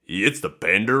It's the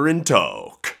Pandarin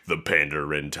Talk. The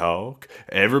Pandarin Talk.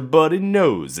 Everybody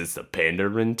knows it's the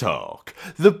Pandarin Talk.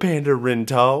 The Pandarin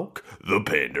Talk. The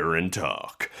Pandarin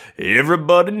Talk.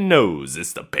 Everybody knows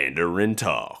it's the Pandarin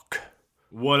Talk.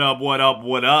 What up, what up,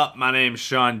 what up? My name's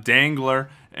Sean Dangler,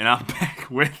 and I'm back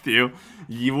with you.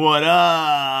 What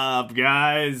up,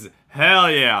 guys?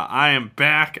 Hell yeah, I am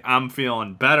back. I'm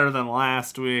feeling better than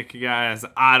last week, guys.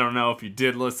 I don't know if you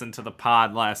did listen to the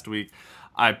pod last week.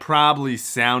 I probably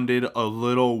sounded a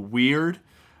little weird.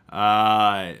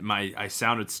 I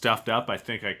sounded stuffed up. I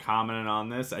think I commented on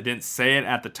this. I didn't say it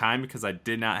at the time because I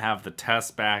did not have the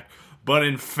test back. But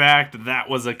in fact, that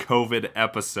was a COVID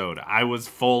episode. I was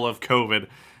full of COVID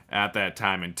at that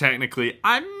time. And technically,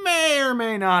 I may or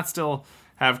may not still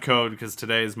have COVID because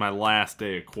today is my last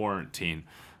day of quarantine.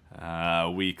 A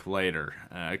week later.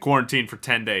 Quarantine for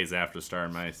 10 days after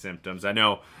starting my symptoms. I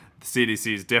know the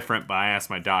CDC is different, but I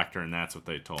asked my doctor and that's what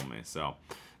they told me. So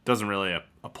it doesn't really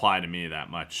apply to me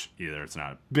that much either. It's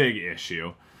not a big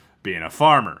issue being a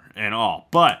farmer and all.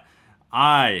 But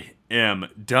I am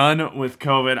done with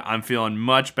COVID. I'm feeling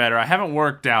much better. I haven't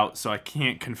worked out, so I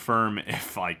can't confirm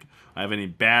if I have any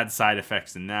bad side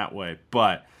effects in that way.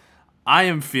 But I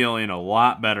am feeling a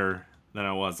lot better than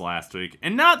I was last week.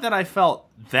 And not that I felt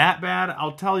that bad.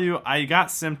 I'll tell you, I got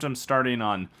symptoms starting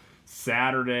on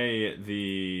Saturday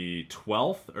the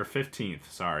 12th or 15th.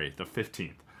 Sorry, the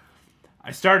 15th.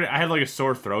 I had like a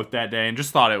sore throat that day and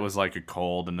just thought it was like a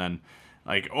cold. And then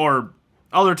or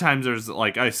other times there's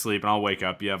like I sleep and I'll wake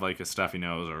up. You have like a stuffy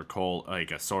nose or a cold,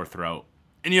 like a sore throat.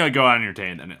 And you go out on your day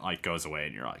and then it like goes away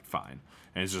and you're like fine.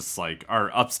 And it's just like our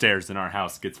upstairs in our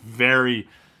house gets very,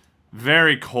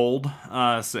 very cold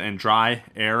and dry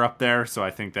air up there, so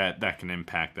I think that can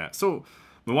impact that. So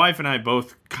my wife and I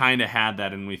both kind of had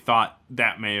that, and we thought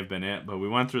that may have been it, but we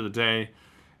went through the day,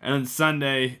 and then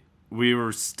Sunday we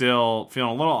were still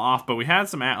feeling a little off, but we had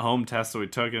some at-home tests, so we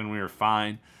took it and we were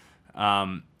fine.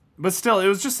 But still, it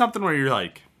was just something where you're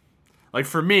like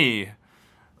for me,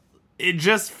 it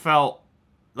just felt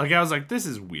like I was like, this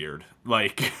is weird.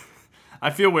 Like, I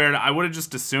feel weird. I would have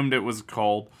just assumed it was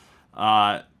cold.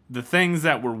 The things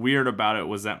that were weird about it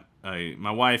was that my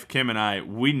wife, Kim, and I,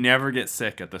 we never get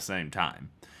sick at the same time.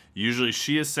 Usually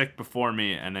she is sick before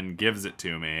me and then gives it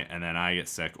to me, and then I get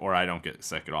sick, or I don't get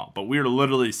sick at all. But we were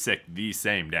literally sick the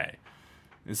same day.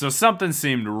 And so something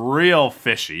seemed real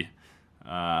fishy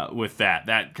with that.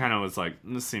 That kind of was like,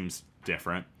 this seems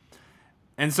different.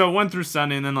 And so it went through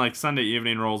Sunday, and then like Sunday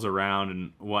evening rolls around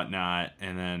and whatnot,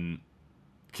 and then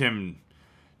Kim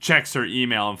checks her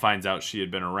email and finds out she had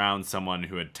been around someone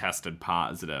who had tested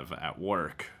positive at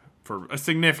work for a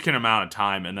significant amount of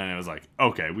time. And then it was like,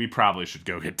 okay, we probably should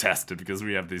go get tested because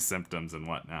we have these symptoms and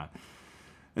whatnot.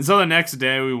 And so the next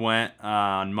day we went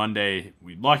on Monday.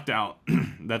 We lucked out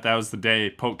that was the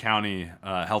day Polk County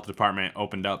Health Department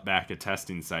opened up back a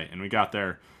testing site. And we got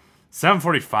there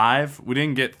 7:45. We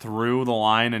didn't get through the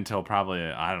line until probably,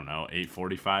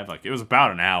 8:45. Like it was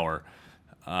about an hour.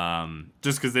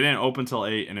 Just because they didn't open till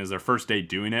 8 and it was their first day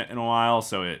doing it in a while,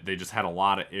 so they just had a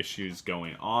lot of issues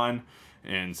going on,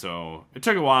 and so it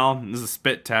took a while. This is a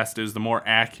spit test. It was the more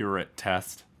accurate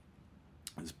test.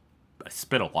 I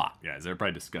spit a lot, guys. They're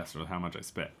probably disgusted with how much I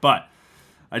spit, but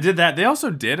I did that. They also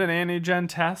did an antigen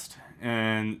test,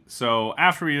 and so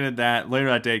after we did that, later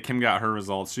that day, Kim got her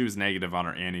results. She was negative on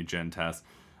her antigen test.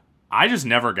 I just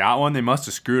never got one. They must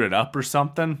have screwed it up or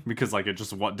something because it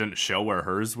just didn't show where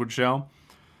hers would show.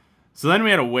 So then we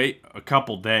had to wait a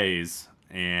couple days,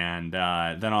 and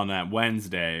then on that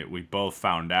Wednesday, we both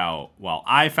found out. Well,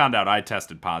 I found out I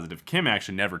tested positive. Kim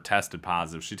actually never tested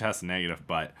positive. She tested negative,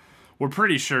 but we're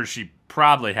pretty sure she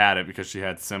probably had it because she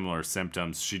had similar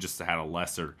symptoms. She just had a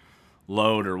lesser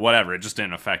load or whatever. It just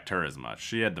didn't affect her as much.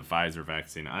 She had the Pfizer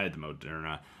vaccine. I had the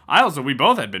Moderna. We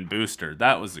both had been boosted.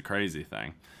 That was the crazy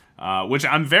thing, which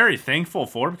I'm very thankful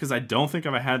for because I don't think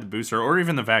if I had the booster or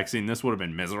even the vaccine, this would have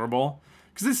been miserable.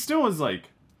 Because it still was,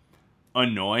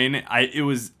 annoying. It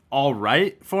was all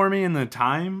right for me in the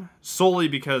time, solely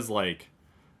because, I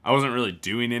wasn't really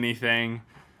doing anything.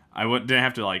 Didn't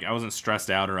have to, I wasn't stressed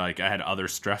out or, I had other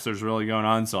stressors really going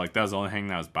on. So, that was the only thing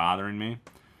that was bothering me.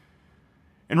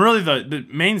 And really, the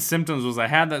main symptoms was I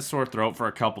had that sore throat for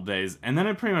a couple days, and then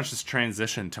it pretty much just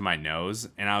transitioned to my nose,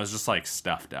 and I was just,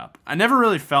 stuffed up. I never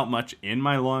really felt much in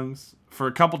my lungs. For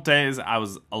a couple days, I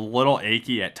was a little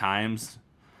achy at times.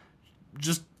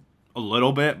 Just a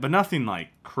little bit, but nothing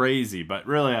crazy, but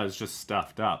really I was just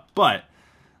stuffed up. But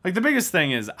the biggest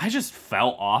thing is I just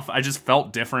felt off. I just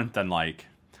felt different than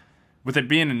with it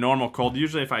being a normal cold.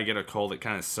 Usually if I get a cold, it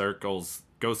kind of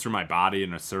goes through my body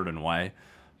in a certain way.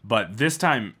 But this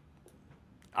time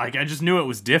like, I just knew it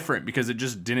was different because it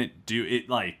just didn't do it,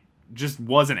 like, just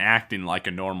wasn't acting like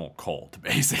a normal cold,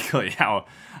 basically. How,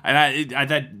 and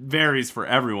that varies for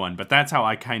everyone, but that's how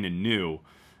I kind of knew,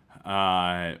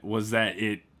 was that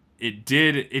it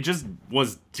just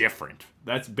was different.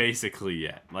 That's basically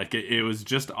it. Like, it was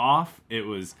just off. It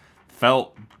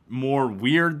felt more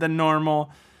weird than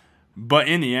normal. But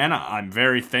in the end, I'm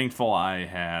very thankful I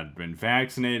had been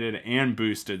vaccinated and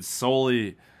boosted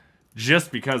solely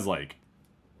just because, like,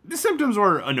 the symptoms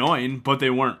were annoying, but they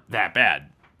weren't that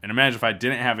bad. And imagine if I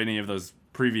didn't have any of those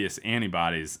previous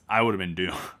antibodies, I would have been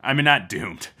doomed. I mean, not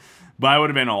doomed, but I would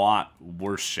have been in a lot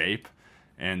worse shape.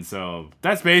 And so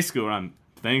that's basically what I'm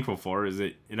thankful for, is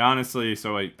it honestly,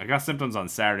 so I got symptoms on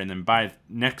Saturday, and then by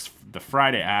the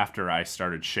Friday after, I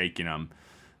started shaking them.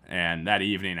 And that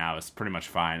evening, I was pretty much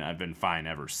fine. I've been fine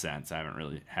ever since. I haven't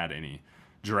really had any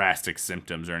drastic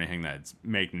symptoms or anything that's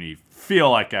making me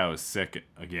feel like I was sick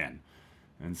again.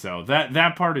 And so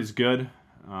that part is good,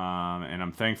 and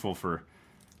I'm thankful for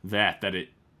that. That it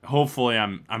hopefully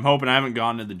I'm hoping I haven't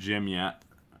gone to the gym yet.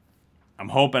 I'm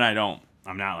hoping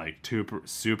I'm not like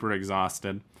super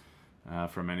exhausted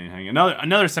from anything.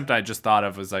 Another symptom I just thought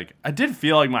of was, like, I did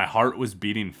feel like my heart was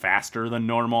beating faster than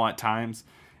normal at times.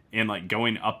 And, like,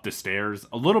 going up the stairs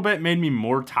a little bit made me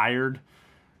more tired,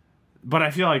 but I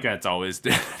feel like that's always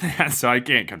so I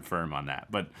can't confirm on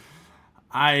that. But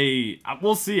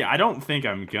we'll see. I don't think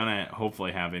I'm gonna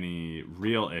hopefully have any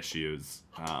real issues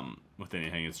with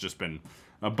anything. It's just been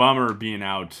a bummer being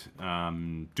out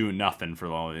doing nothing for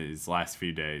all these last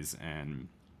few days and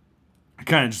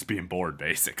kind of just being bored,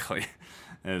 basically,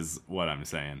 is what I'm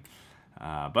saying.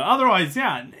 But otherwise,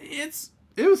 yeah,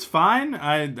 it was fine.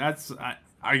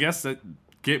 I guess that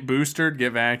get boosted,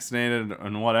 get vaccinated,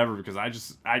 and whatever, because I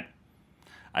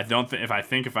don't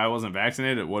think if I wasn't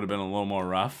vaccinated, it would have been a little more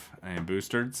rough and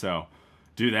boosted. So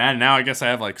do that. And now I guess I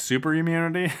have, like, super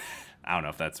immunity. I don't know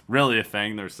if that's really a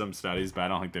thing. There's some studies, but I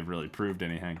don't think they've really proved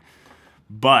anything.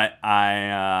 But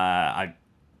I'm,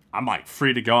 like,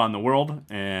 free to go on the world,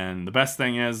 and the best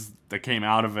thing is that came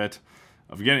out of it,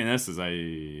 of getting this, is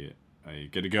I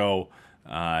get to go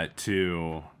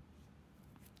to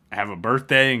have a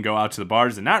birthday and go out to the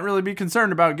bars and not really be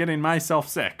concerned about getting myself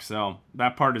sick. So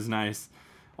that part is nice.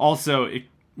 Also, it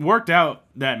worked out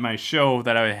that my show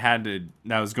that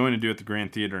I was going to do at the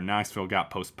Grand Theater in Knoxville got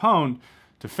postponed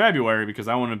to February because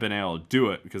I wouldn't have been able to do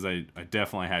it because I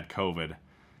definitely had COVID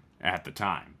at the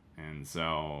time. And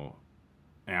so,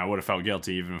 and I would have felt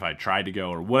guilty even if I tried to go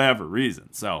or whatever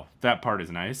reason. So that part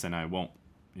is nice, and I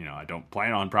don't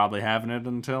plan on probably having it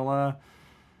until,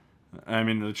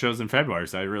 the show's in February,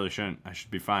 so I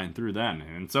should be fine through then.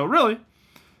 And so really,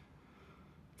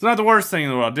 it's not the worst thing in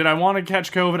the world. Did I want to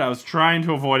catch COVID? I was trying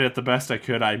to avoid it the best I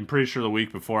could. I'm pretty sure the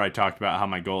week before I talked about how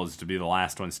my goal is to be the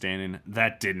last one standing.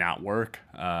 That did not work.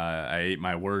 I ate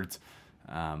my words.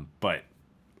 But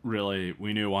really,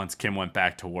 we knew once Kim went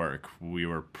back to work, we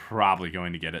were probably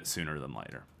going to get it sooner than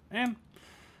later. And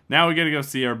now we get to go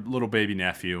see our little baby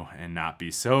nephew and not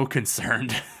be so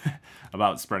concerned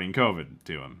about spreading COVID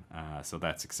to him. So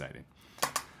that's exciting.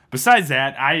 Besides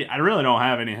that, I really don't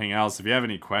have anything else. If you have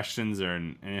any questions or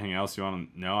anything else you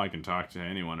want to know, I can talk to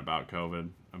anyone about COVID,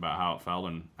 about how it felt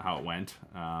and how it went.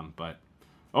 But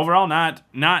overall,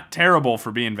 not terrible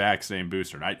for being vaccinated and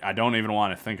boosted. I don't even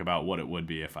want to think about what it would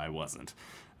be if I wasn't.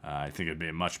 I think it'd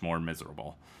be much more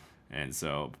miserable. And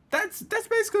so that's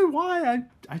basically why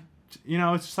I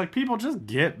it's just like, people just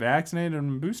get vaccinated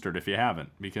and boosted if you haven't,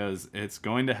 because it's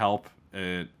going to help.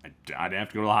 I didn't have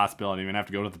to go to the hospital. I didn't even have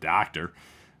to go to the doctor.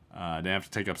 I didn't have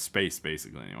to take up space,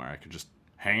 basically, anywhere. I could just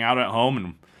hang out at home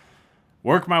and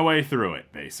work my way through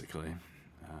it, basically.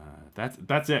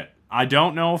 That's it. I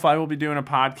don't know if I will be doing a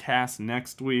podcast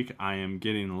next week. I am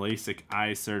getting LASIK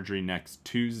eye surgery next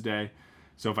Tuesday.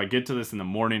 So if I get to this in the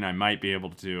morning, I might be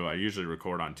able to. I usually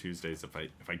record on Tuesdays. If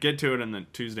I get to it in the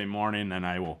Tuesday morning, then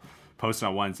I will post it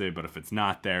on Wednesday. But if it's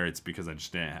not there, it's because I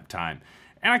just didn't have time.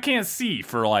 And I can't see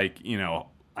for, like,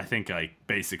 I think, like,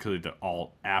 basically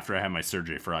after I had my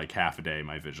surgery for, like, half a day,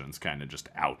 my vision's kind of just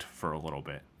out for a little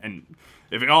bit. And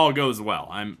if it all goes well,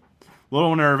 I'm a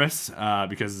little nervous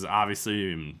because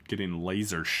obviously I'm getting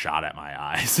laser shot at my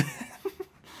eyes.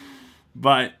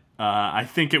 But I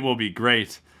think it will be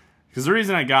great. Because the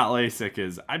reason I got LASIK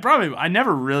is I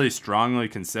never really strongly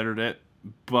considered it,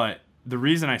 but the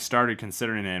reason I started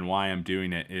considering it and why I'm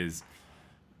doing it is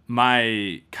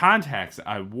my contacts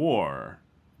I wore,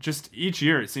 just each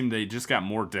year it seemed they just got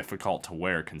more difficult to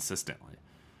wear consistently.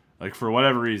 Like, for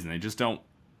whatever reason, they just don't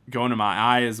go into my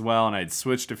eye as well, and I'd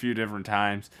switched a few different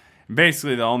times.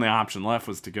 Basically, the only option left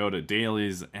was to go to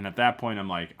dailies, and at that point, I'm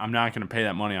like, I'm not going to pay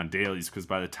that money on dailies because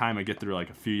by the time I get through like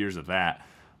a few years of that,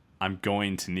 I'm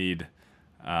going to need,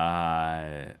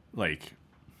 like,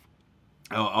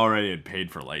 I already had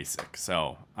paid for LASIK,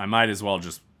 so I might as well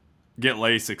just get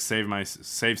LASIK,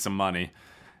 save some money,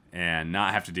 and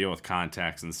not have to deal with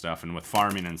contacts and stuff. And with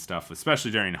farming and stuff,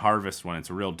 especially during harvest when it's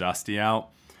real dusty out,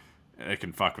 it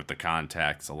can fuck with the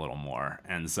contacts a little more.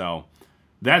 And so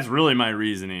that's really my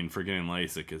reasoning for getting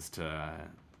LASIK, is to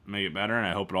make it better, and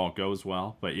I hope it all goes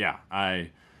well. But yeah, I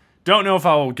don't know if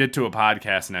I will get to a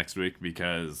podcast next week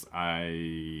because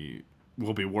I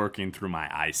will be working through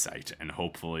my eyesight, and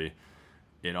hopefully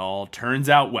it all turns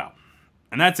out well.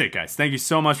 And that's it, guys. Thank you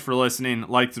so much for listening.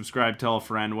 Like, subscribe, tell a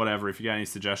friend, whatever. If you got any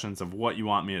suggestions of what you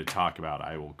want me to talk about,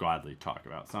 I will gladly talk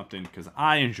about something because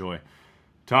I enjoy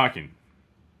talking.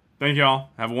 Thank you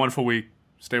all. Have a wonderful week.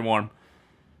 Stay warm.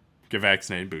 Get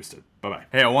vaccinated, boosted. Bye-bye.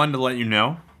 Hey, I wanted to let you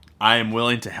know I am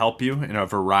willing to help you in a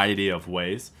variety of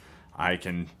ways. I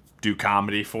can do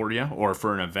comedy for you, or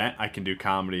for an event, I can do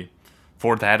comedy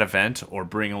for that event, or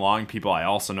bring along people I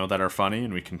also know that are funny,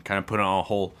 and we can kind of put on a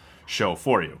whole show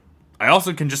for you. I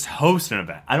also can just host an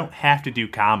event. I don't have to do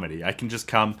comedy. I can just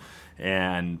come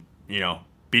and,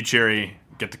 be cheery,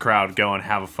 get the crowd going,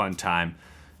 have a fun time,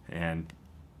 and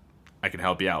I can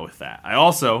help you out with that. I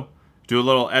also do a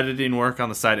little editing work on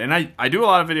the side, and I do a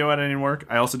lot of video editing work.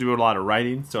 I also do a lot of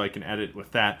writing, so I can edit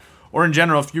with that. Or in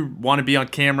general, if you want to be on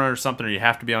camera or something, or you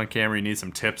have to be on camera, you need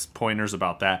some tips, pointers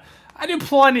about that, I do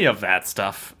plenty of that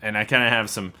stuff, and I kind of have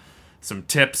some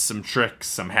tips, some tricks,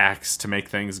 some hacks to make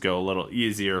things go a little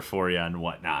easier for you and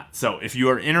whatnot. So if you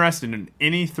are interested in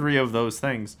any three of those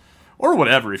things, or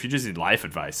whatever, if you just need life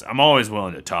advice, I'm always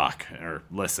willing to talk or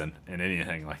listen and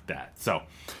anything like that. So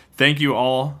thank you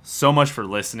all so much for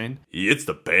listening. It's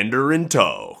the Pandarin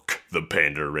Talk. The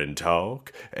Pandarin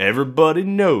Talk. Everybody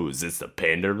knows it's the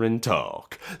Pandarin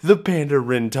Talk. The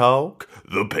Pandarin Talk.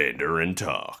 The Pandarin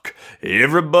Talk.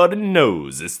 Everybody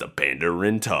knows it's the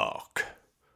Pandarin Talk.